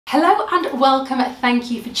Hello and welcome,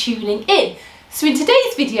 thank you for tuning in. So in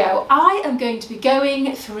today's video I am going to be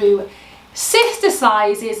going through sister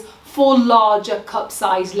sizes for larger cup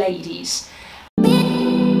size ladies.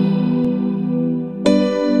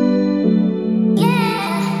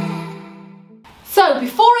 So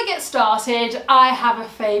before I get started, I have a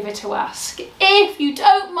favour to ask. If you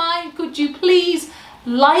don't mind, could you please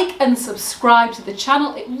like and subscribe to the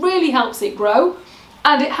channel? It really helps it grow.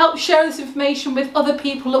 And it helps share this information with other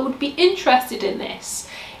people that would be interested in this.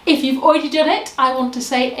 If you've already done it, I want to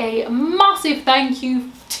say a massive thank you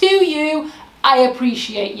to you. I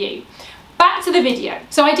appreciate you. Back to the video.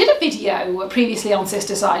 So I did a video previously on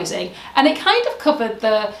sister sizing and it kind of covered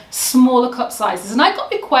the smaller cup sizes, and I got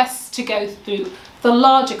requests to go through the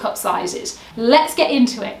larger cup sizes. Let's get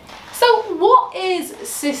into it. So what is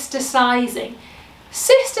sister sizing?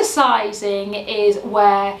 Sister sizing is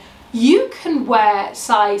where you can wear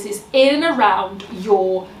sizes in and around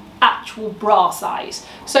your actual bra size.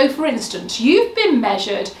 So for instance, you've been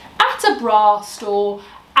measured at a bra store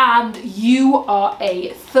and you are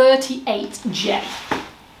a 38J.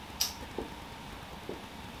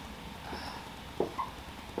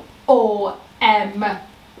 Or MUS,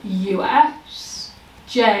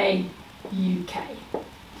 JUK.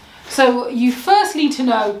 So you first need to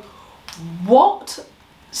know what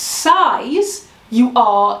size you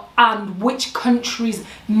are and which country's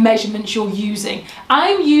measurements you're using.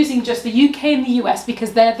 I'm using just the UK and the US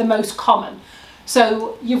because they're the most common.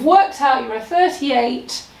 So you've worked out you're a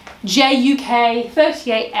 38 JUK,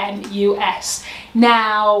 38 MUS.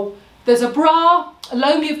 Now there's a bra.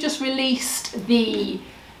 Elomi have just released the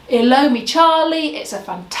Elomi Charley. It's a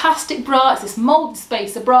fantastic bra. It's this molded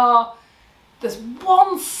spacer bra. There's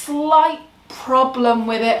one slight problem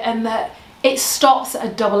with it, and that it stops at a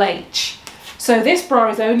double H. So this bra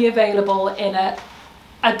is only available in a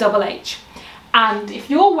double H. And if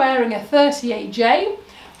you're wearing a 38J,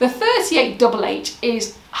 the 38HH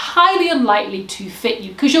is highly unlikely to fit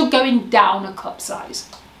you because you're going down a cup size.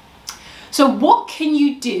 So what can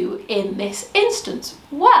you do in this instance?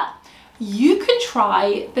 Well, you can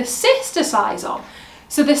try the sister size on.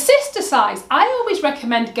 So the sister size, I always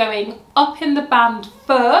recommend going up in the band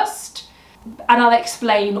first, and I'll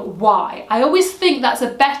explain why. I always think that's a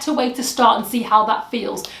better way to start and see how that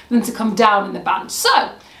feels than to come down in the band. So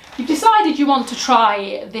you've decided you want to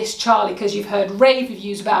try this Charley because you've heard rave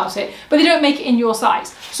reviews about it, but they don't make it in your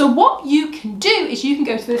size. So what you can do is you can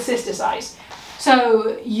go to the sister size.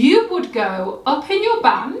 So you would go up in your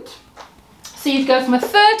band. So you'd go from a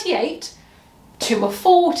 38 to a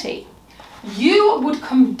 40. You would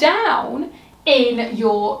come down in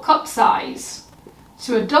your cup size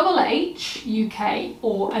to a double H, UK,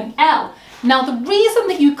 or an L. Now the reason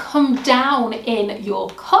that you come down in your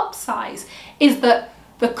cup size is that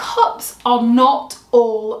the cups are not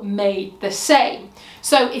all made the same.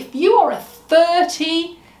 So if you are a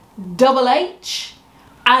 30 double H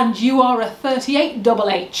and you are a 38 double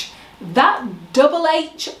H, that double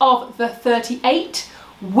H of the 38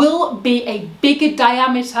 will be a bigger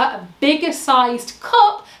diameter, a bigger sized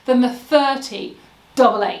cup than the 30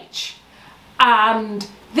 double H. And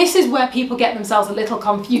this is where people get themselves a little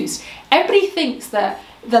confused. Everybody thinks that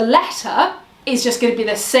the letter is just going to be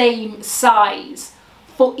the same size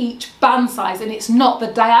for each band size, and it's not.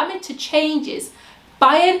 The diameter changes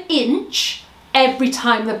by an inch every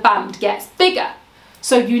time the band gets bigger.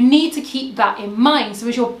 So you need to keep that in mind. So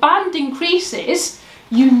as your band increases,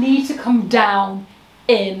 you need to come down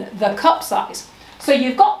in the cup size. So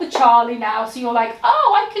you've got the Charley now, so you're like,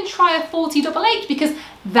 oh, I can try a 40 double H because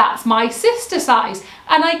that's my sister size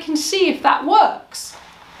and I can see if that works.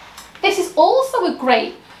 This is also a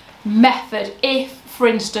great method if, for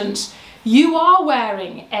instance, you are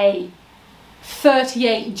wearing a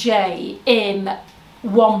 38J in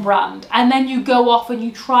one brand and then you go off and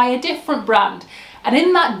you try a different brand, and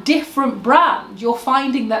in that different brand you're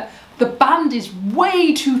finding that the band is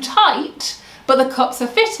way too tight but the cups are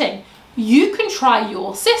fitting. You can try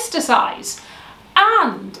your sister size,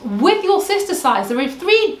 and with your sister size there are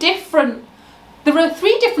three different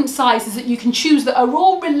sizes that you can choose that are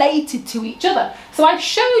all related to each other. So I've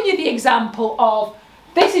shown you the example of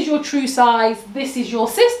this is your true size, this is your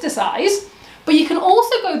sister size, but you can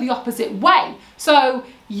also go the opposite way. So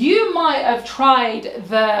you might have tried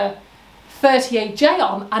the 38J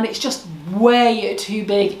on and it's just way too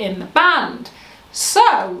big in the band.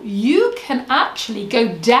 So you can actually go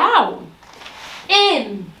down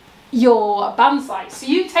in your band size. So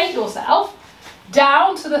you take yourself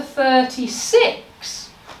down to the 36,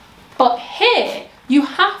 but here you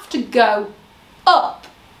have to go up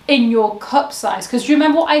in your cup size, because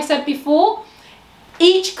remember what I said before?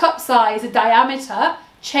 Each cup size, a diameter,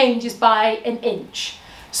 changes by an inch.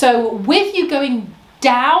 So with you going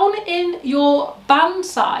down in your band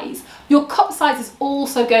size, your cup size is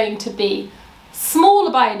also going to be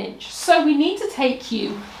smaller by an inch. So we need to take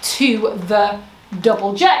you to the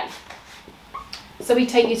double J. So we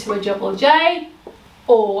take you to a double J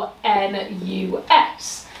or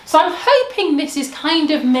NUS. So I'm hoping this is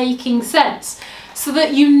kind of making sense so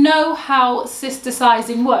that you know how sister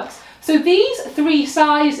sizing works. So these three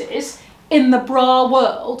sizes in the bra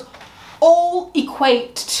world all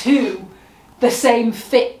equate to the same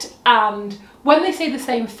fit, and when they say the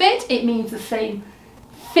same fit, it means the same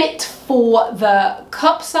fit for the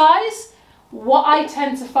cup size. What I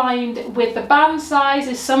tend to find with the band size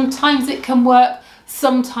is sometimes it can work,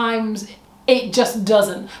 sometimes it just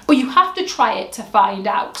doesn't, but you have to try it to find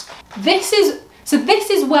out. This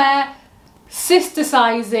is where sister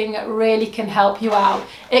sizing really can help you out.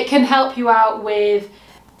 It can help you out with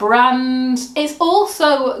brands. It's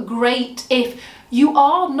also great if you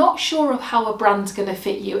are not sure of how a brand's going to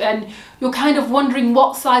fit you and you're kind of wondering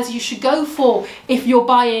what size you should go for if you're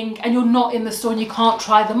buying and you're not in the store and you can't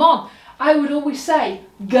try them on. I would always say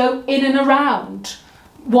go in and around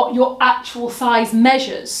what your actual size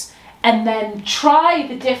measures and then try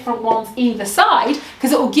the different ones either side,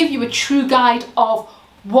 because it will give you a true guide of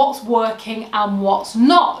what's working and what's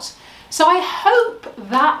not. So I hope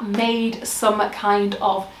that made some kind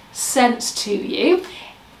of sense to you.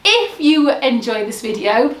 If you enjoyed this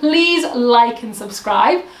video, please like and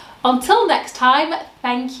subscribe. Until next time,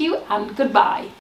 thank you and goodbye.